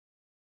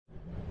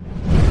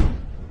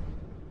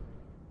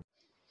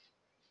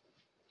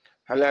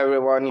Hello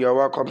everyone, you're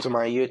welcome to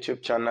my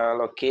YouTube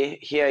channel. Okay,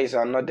 here is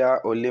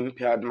another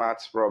Olympiad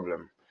Math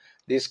problem.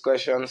 This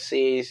question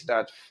says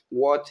that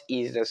what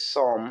is the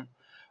sum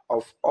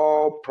of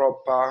all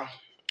proper,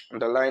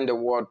 underline the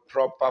word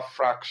proper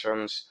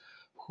fractions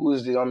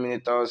whose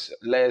denominators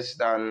less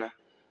than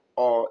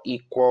or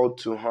equal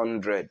to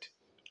 100.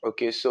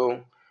 Okay,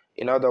 so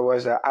in other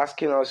words, they're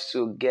asking us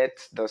to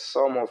get the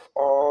sum of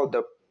all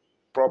the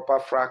proper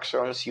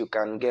fractions you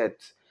can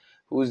get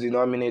whose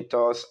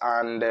denominators,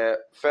 and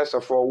first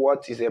of all,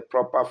 what is a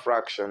proper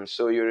fraction?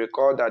 So you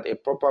recall that a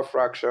proper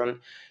fraction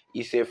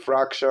is a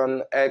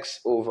fraction x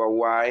over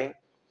y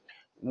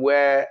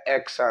where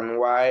x and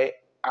y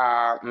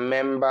are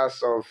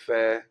members of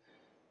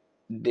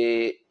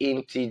the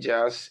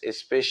integers,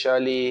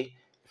 especially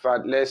in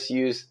fact let's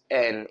use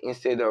n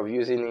instead of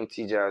using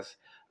integers,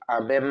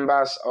 are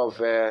members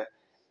of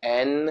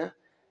n,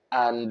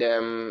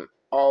 and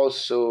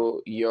also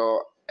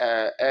your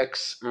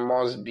x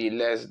must be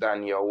less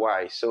than your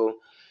y. So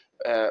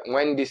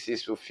when this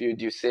is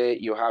fulfilled, you say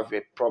you have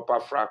a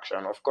proper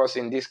fraction. Of course,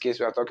 in this case,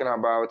 we are talking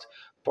about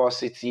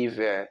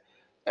positive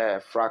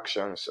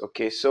fractions.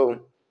 Okay,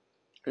 so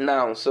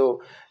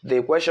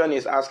the question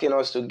is asking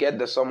us to get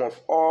the sum of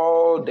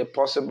all the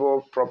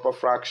possible proper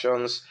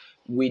fractions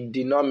with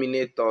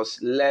denominators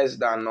less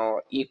than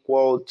or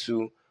equal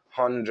to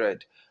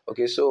 100.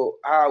 Okay, so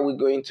how are we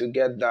going to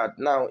get that?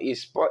 Now,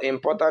 it's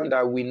important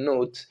that we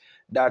note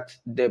that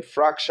the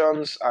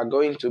fractions are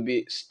going to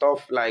be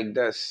stuff like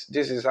this.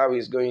 This is how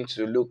it's going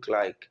to look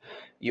like.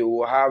 You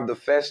will have the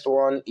first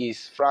one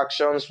is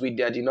fractions with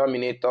their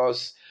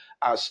denominators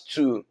as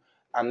 2,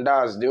 and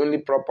that's the only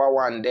proper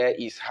one there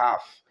is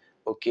half.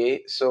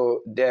 Okay,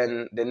 so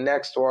then the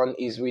next one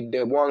is with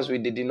the ones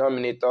with the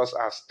denominators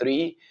as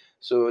 3.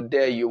 So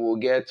there you will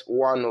get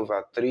 1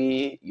 over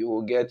 3, you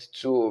will get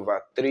 2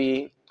 over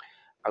 3.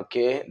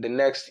 Okay, the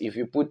next, if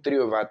you put 3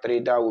 over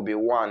 3, that will be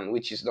 1,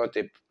 which is not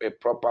a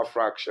proper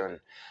fraction.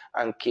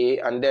 Okay,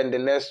 and then the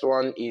next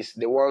one is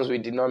the ones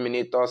with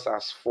denominators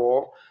as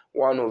 4,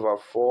 1 over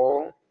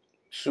 4,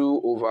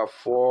 2 over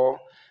 4,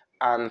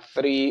 and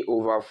 3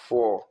 over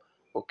 4.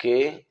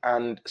 Okay,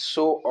 and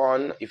so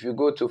on. If you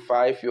go to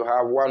 5, you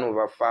have 1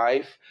 over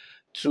 5,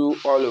 2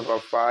 all over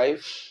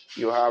 5,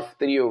 you have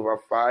 3 over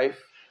 5,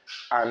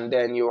 and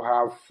then you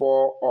have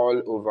 4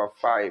 all over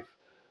 5.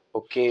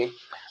 Okay,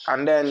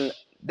 and then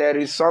there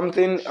is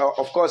something,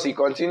 of course, it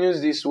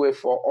continues this way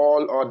for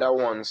all other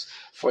ones.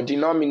 For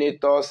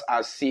denominators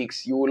as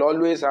 6, you will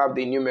always have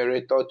the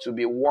numerator to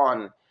be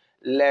 1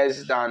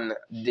 less than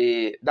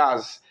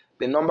that's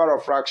the number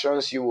of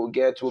fractions you will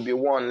get will be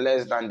 1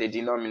 less than the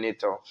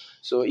denominator.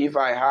 So if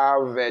I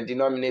have a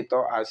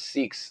denominator as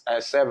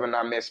 7,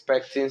 I'm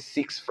expecting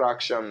 6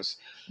 fractions.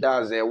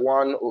 That's a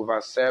 1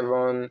 over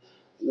 7,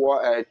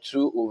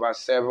 2 over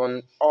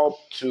 7, up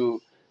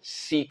to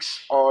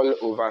 6 all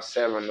over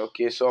 7.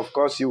 Okay, so of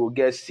course you will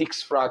get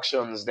 6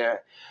 fractions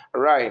there.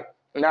 Right,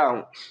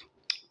 now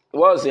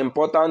what's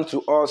important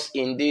to us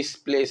in this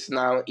place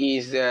now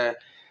is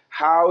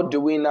how do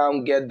we now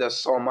get the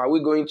sum? Are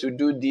we going to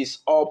do this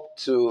up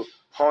to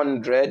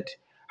 100?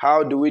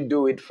 How do we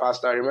do it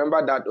faster?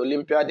 Remember that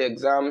Olympiad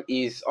exam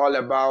is all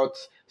about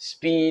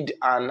speed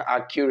and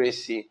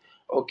accuracy.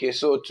 Okay,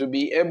 so to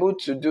be able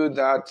to do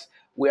that,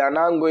 we are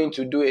now going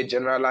to do a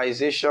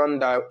generalization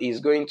that is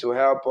going to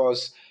help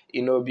us,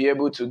 be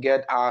able to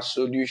get our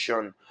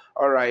solution.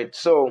 All right,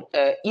 so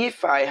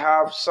if I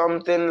have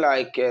something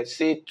like,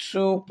 say,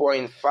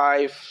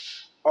 2.5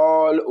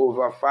 all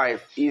over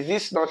 5, is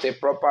this not a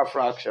proper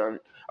fraction?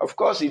 Of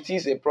course, it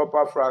is a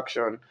proper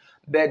fraction,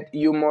 but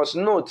you must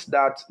note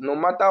that no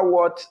matter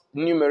what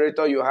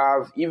numerator you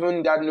have,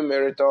 even that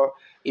numerator,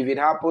 if it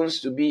happens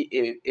to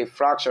be a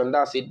fraction,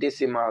 that's a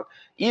decimal,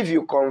 if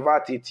you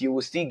convert it, you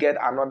will still get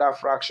another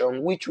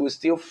fraction, which will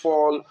still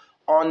fall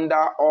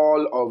under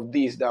all of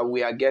these that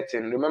we are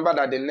getting. Remember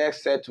that the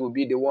next set will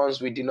be the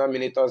ones with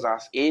denominators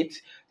as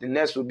 8, the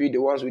next will be the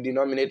ones with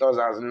denominators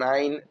as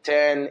 9,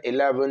 10,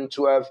 11,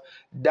 12,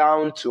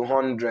 down to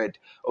 100.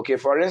 Okay,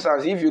 for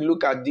instance, if you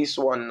look at this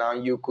one now,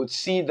 you could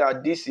see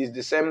that this is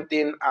the same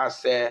thing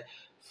as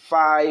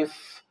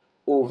 5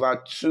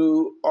 over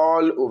 2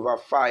 all over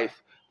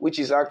 5, which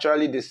is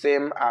actually the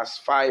same as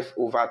 5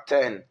 over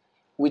 10,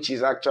 which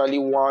is actually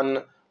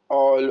 1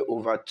 all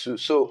over 2.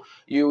 So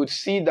you would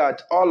see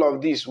that all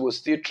of this will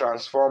still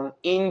transform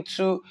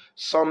into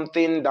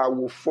something that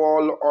will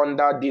fall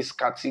under this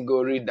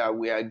category that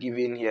we are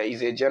given here.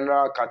 It's a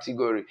general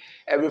category.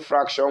 Every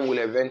fraction will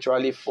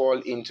eventually fall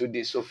into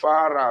this, so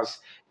far as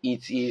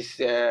it is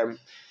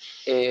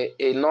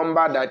a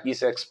number that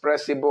is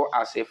expressible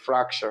as a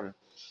fraction.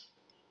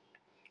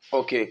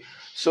 Okay,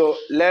 so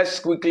let's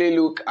quickly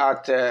look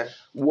at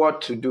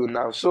what to do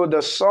now. So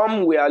the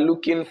sum we are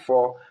looking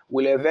for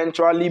will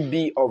eventually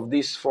be of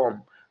this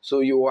form.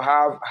 So you will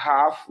have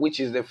half, which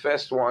is the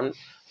first one,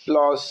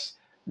 plus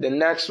the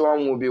next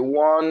one will be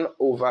 1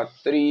 over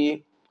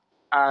 3,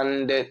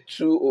 and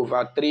 2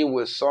 over 3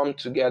 will sum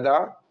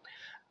together.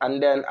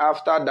 And then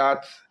after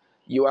that,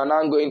 you are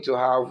now going to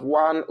have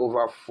 1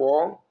 over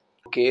 4,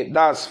 Okay,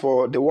 that's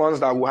for the ones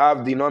that will have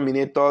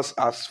denominators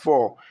as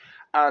 4.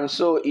 And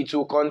so it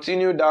will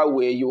continue that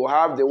way. You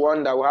have the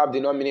one that will have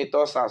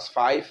denominators as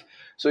 5.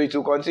 So it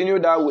will continue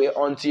that way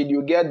until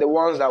you get the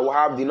ones that will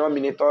have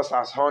denominators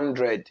as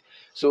 100.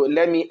 So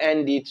let me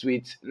end it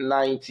with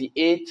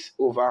 98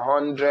 over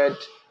 100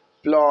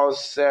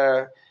 plus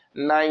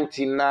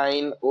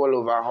 99 all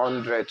over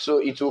 100. So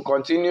it will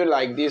continue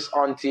like this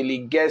until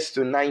it gets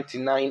to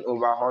 99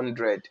 over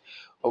 100.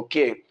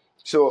 Okay,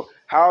 so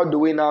how do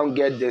we now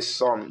get the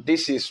sum?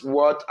 This is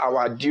what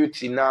our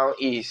duty now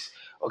is.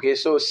 Okay,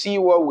 so see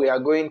what we are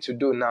going to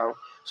do now.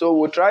 So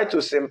we'll try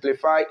to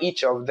simplify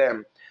each of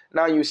them.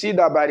 Now you see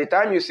that by the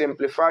time you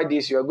simplify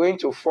this, you're going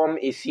to form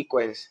a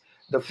sequence.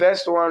 The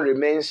first one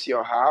remains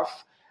your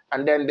half,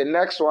 and then the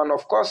next one,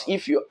 of course,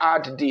 if you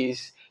add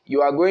this,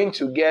 you are going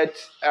to get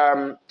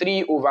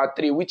 3 over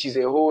 3, which is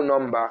a whole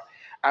number.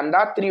 And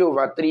that 3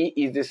 over 3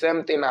 is the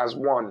same thing as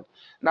 1.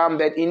 Now,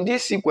 but in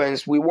this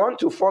sequence, we want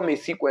to form a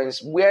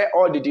sequence where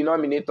all the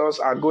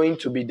denominators are going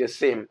to be the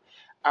same.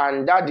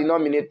 And that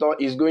denominator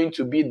is going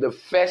to be the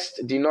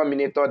first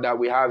denominator that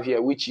we have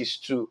here, which is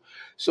 2.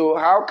 So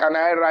how can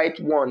I write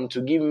 1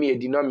 to give me a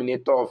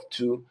denominator of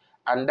 2?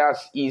 And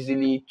that's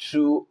easily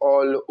 2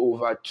 all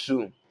over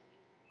 2.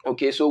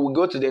 Okay, so we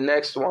go to the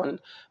next one.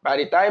 By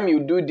the time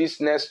you do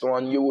this next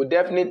one, you will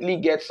definitely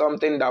get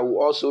something that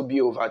will also be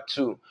over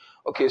 2.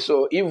 Okay,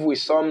 so if we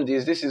sum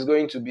this, this is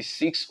going to be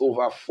 6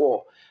 over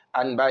 4.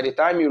 And by the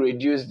time you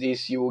reduce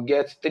this, you will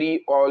get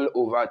 3 all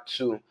over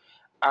 2.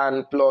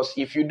 And plus,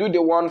 if you do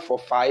the one for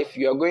 5,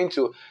 you are going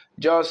to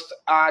just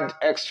add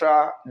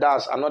extra,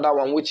 that's another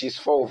one, which is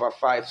 4 over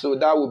 5. So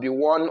that will be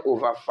 1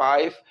 over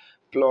 5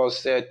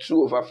 plus 2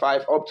 over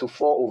 5 up to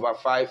 4 over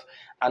 5.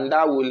 And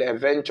that will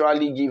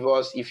eventually give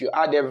us, if you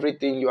add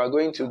everything, you are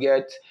going to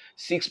get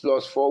 6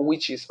 plus 4,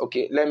 which is,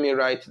 okay, let me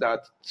write that.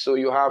 So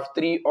you have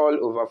 3 all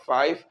over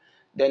 5.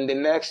 Then the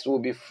next will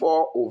be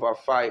 4 over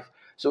 5.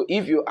 So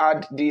if you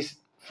add these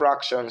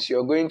fractions,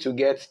 you're going to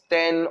get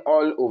 10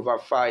 all over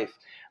 5.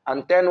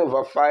 And 10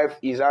 over 5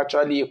 is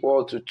actually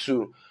equal to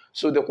 2.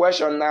 So the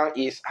question now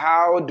is,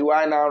 how do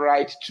I now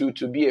write 2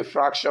 to be a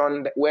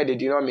fraction where the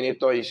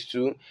denominator is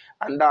 2?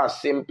 And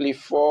that's simply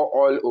 4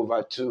 all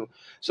over 2.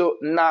 So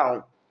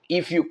now,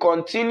 if you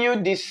continue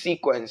this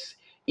sequence,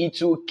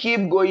 it will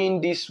keep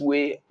going this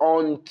way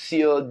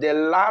until the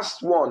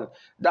last one,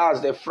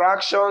 that's the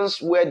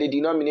fractions where the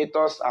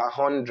denominators are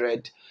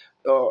 100,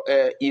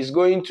 is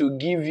going to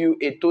give you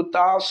a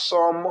total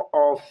sum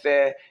of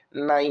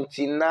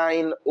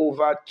 99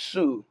 over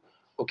 2.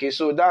 Okay,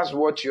 so that's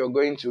what you're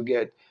going to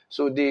get.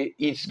 So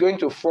it's going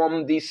to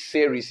form this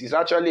series. It's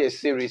actually a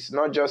series,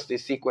 not just a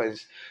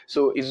sequence.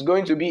 So it's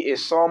going to be a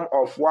sum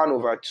of 1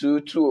 over 2,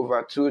 2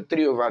 over 2,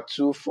 3 over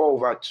 2, 4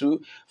 over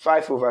 2,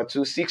 5 over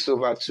 2, 6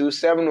 over 2,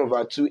 7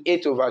 over 2,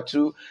 8 over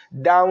 2,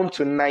 down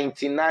to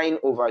 99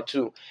 over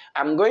 2.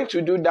 I'm going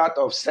to do that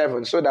of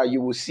 7 so that you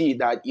will see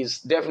that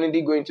it's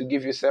definitely going to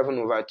give you 7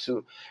 over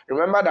 2.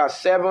 Remember that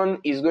 7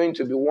 is going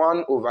to be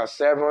 1 over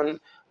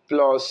 7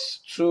 plus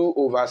 2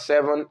 over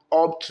 7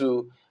 up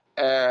to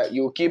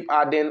you keep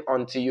adding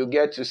until you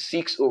get to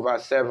 6 over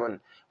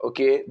 7.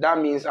 Okay, that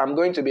means I'm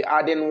going to be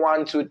adding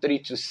 1, 2, 3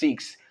 to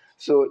 6.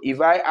 So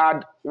if I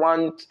add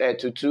 1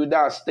 to 2,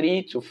 that's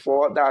 3 to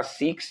 4, that's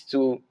 6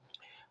 to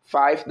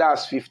 5,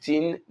 that's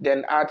 15.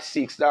 Then add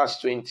 6,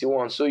 that's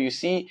 21. So you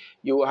see,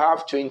 you will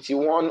have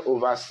 21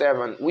 over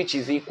 7, which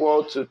is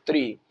equal to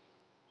 3.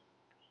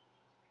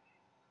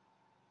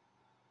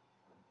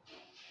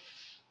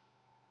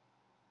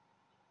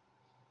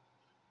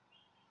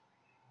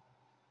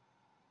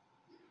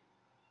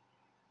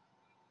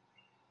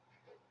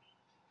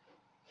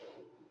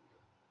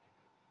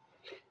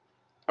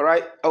 All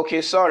right,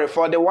 okay, sorry,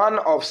 for the one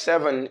of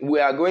 7,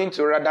 we are going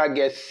to rather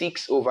get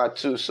 6 over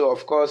 2. So,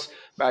 of course,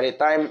 by the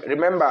time,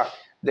 remember,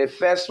 the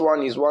first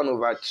one is 1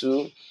 over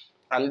 2,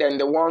 and then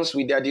the ones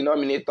with their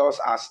denominators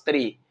as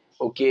 3,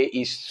 okay,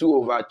 is 2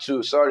 over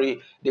 2.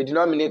 Sorry, the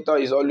denominator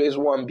is always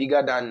 1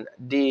 bigger than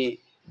the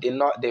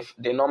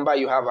number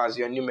you have as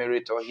your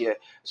numerator here.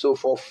 So,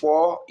 for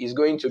 4, is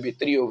going to be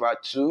 3 over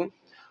 2.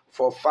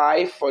 For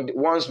 5, for the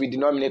ones with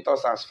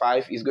denominators as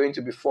 5, is going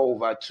to be 4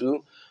 over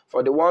 2.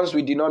 For the ones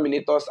with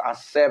denominators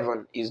as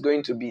 7, is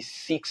going to be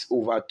 6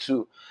 over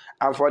 2.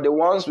 And for the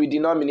ones with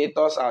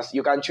denominators as,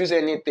 you can choose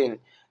anything.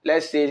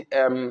 Let's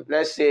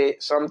say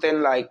something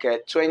like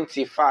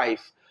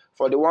 25.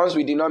 For the ones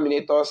with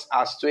denominators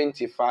as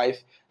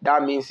 25,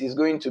 that means it's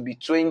going to be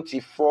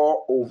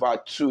 24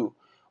 over 2.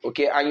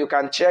 Okay, and you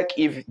can check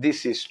if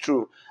this is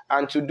true.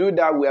 And to do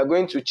that, we are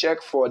going to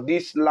check for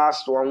this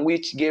last one,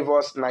 which gave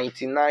us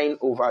 99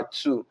 over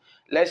 2.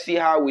 Let's see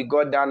how we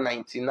got that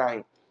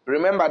 99.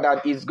 Remember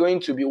that it's going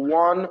to be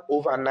 1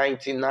 over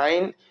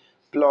 99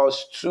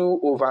 plus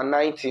 2 over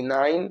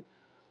 99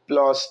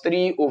 plus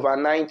 3 over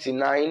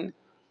 99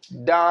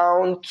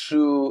 down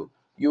to,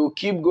 you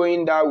keep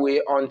going that way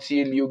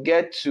until you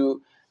get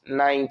to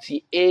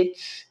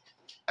 98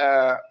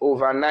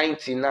 over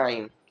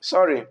 99.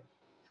 Sorry,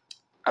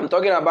 I'm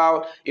talking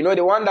about,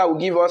 the one that will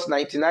give us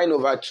 99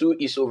 over 2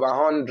 is over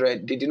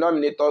 100. The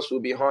denominators will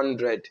be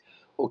 100.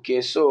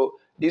 Okay, so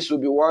this will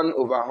be 1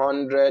 over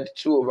 100,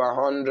 2 over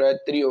 100,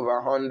 3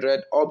 over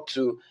 100, up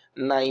to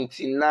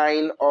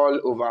 99 all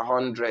over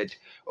 100.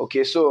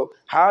 Okay, so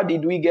how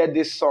did we get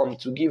this sum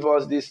to give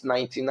us this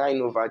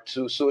 99 over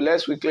 2? So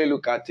let's quickly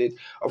look at it.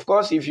 Of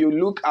course, if you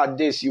look at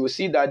this, you will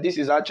see that this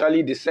is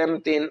actually the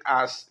same thing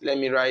as, let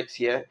me write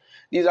here.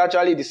 This is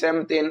actually the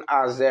same thing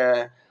as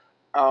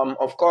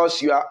of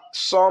course, you are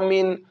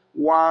summing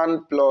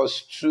 1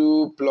 plus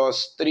 2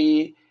 plus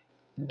 3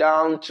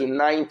 down to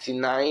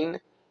 99.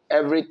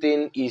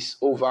 Everything is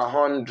over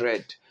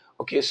 100.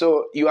 Okay,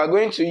 so you are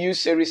going to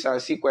use series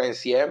and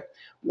sequence here.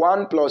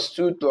 1 plus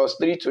 2 plus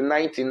 3 to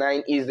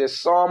 99 is the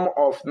sum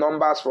of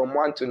numbers from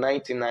 1 to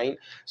 99.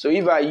 So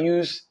if I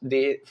use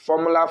the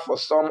formula for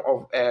sum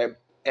of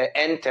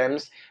n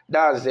terms,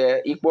 that's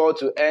equal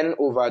to n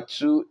over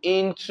 2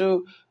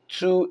 into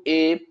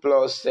 2a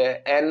plus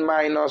n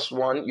minus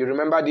 1. You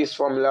remember this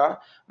formula,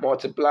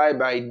 multiply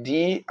by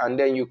d, and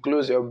then you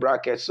close your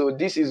bracket. So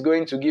this is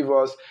going to give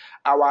us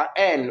our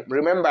n,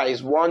 remember,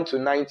 is 1 to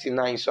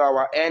 99. So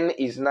our n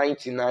is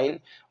 99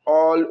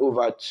 all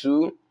over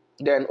 2.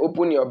 Then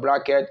open your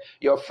bracket.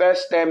 Your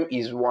first term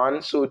is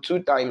 1. So 2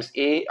 times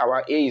a,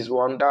 our a is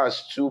 1,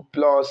 that's 2,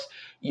 plus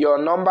your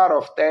number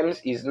of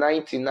terms is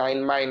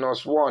 99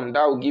 minus 1.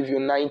 That will give you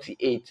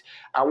 98.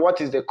 And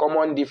what is the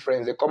common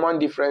difference? The common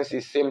difference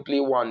is simply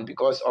 1,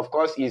 because of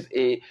course it's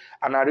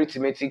an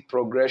arithmetic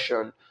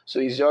progression. So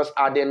it's just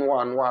adding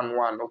 1, 1,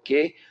 1.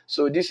 Okay,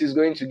 so this is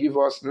going to give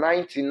us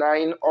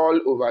 99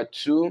 all over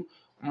 2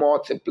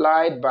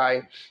 multiplied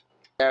by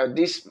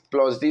this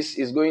plus this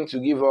is going to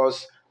give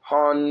us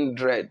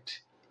 100.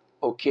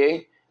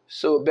 Okay,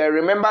 so but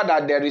remember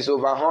that there is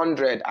over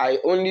 100. I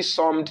only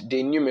summed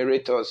the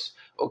numerators.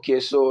 Okay,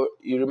 so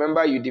you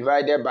remember you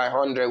divided by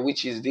 100,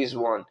 which is this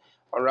one.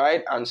 All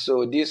right, and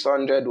so this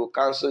 100 will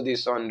cancel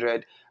this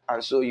 100,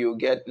 and so you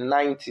get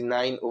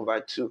 99 over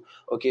 2.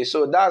 Okay,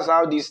 so that's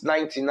how this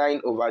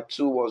 99 over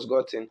 2 was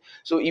gotten.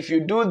 So if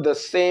you do the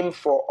same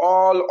for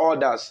all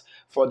others,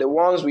 for the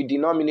ones with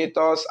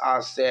denominators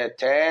as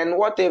 10,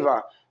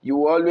 whatever, you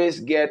will always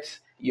get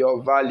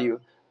your value.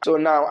 So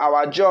now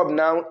our job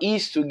now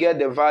is to get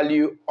the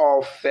value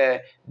of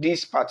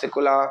this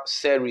particular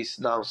series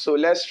now. So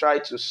let's try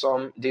to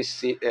sum this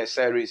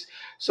series.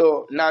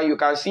 So now you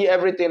can see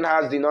everything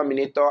has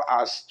denominator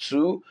as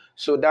 2.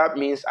 So that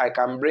means I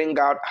can bring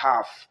out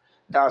half.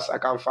 That's, I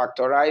can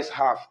factorize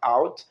half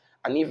out.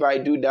 And if I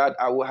do that,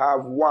 I will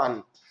have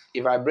 1.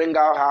 If I bring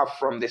out half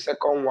from the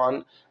second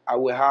one, I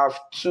will have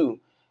 2.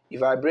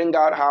 If I bring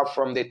out half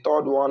from the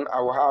third one,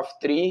 I will have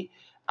 3.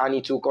 And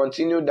it will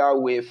continue that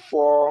way,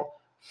 4,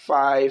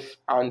 5,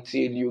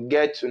 until you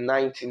get to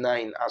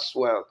 99 as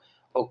well.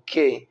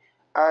 Okay,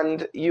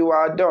 and you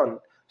are done.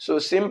 So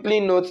simply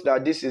note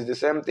that this is the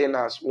same thing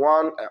as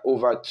 1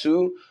 over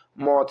 2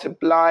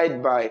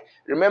 multiplied by,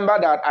 remember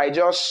that I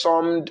just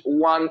summed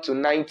 1 to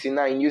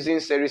 99 using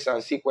series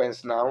and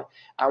sequence now.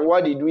 And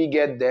what did we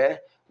get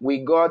there?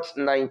 We got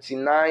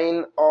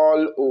 99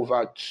 all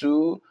over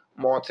 2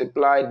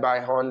 multiplied by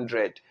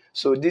 100.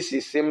 So this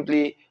is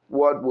simply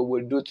what we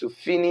will do to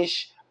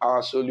finish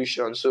our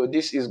solution. So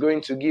this is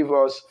going to give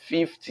us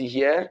 50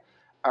 here,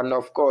 and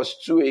of course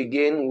 2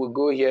 again will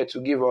go here to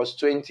give us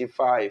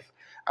 25.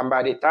 And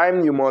by the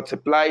time you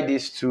multiply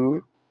these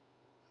two,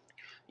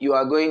 you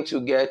are going to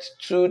get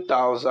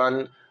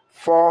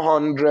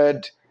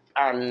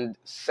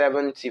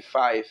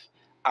 2,475,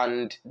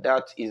 and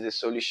that is the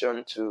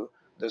solution to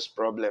this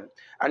problem.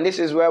 And this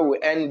is where we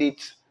end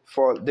it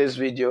for this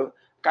video.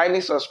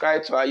 Kindly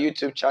subscribe to our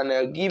YouTube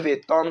channel, give a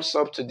thumbs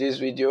up to this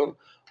video.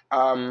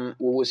 We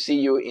will see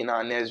you in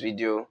our next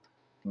video.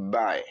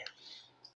 Bye.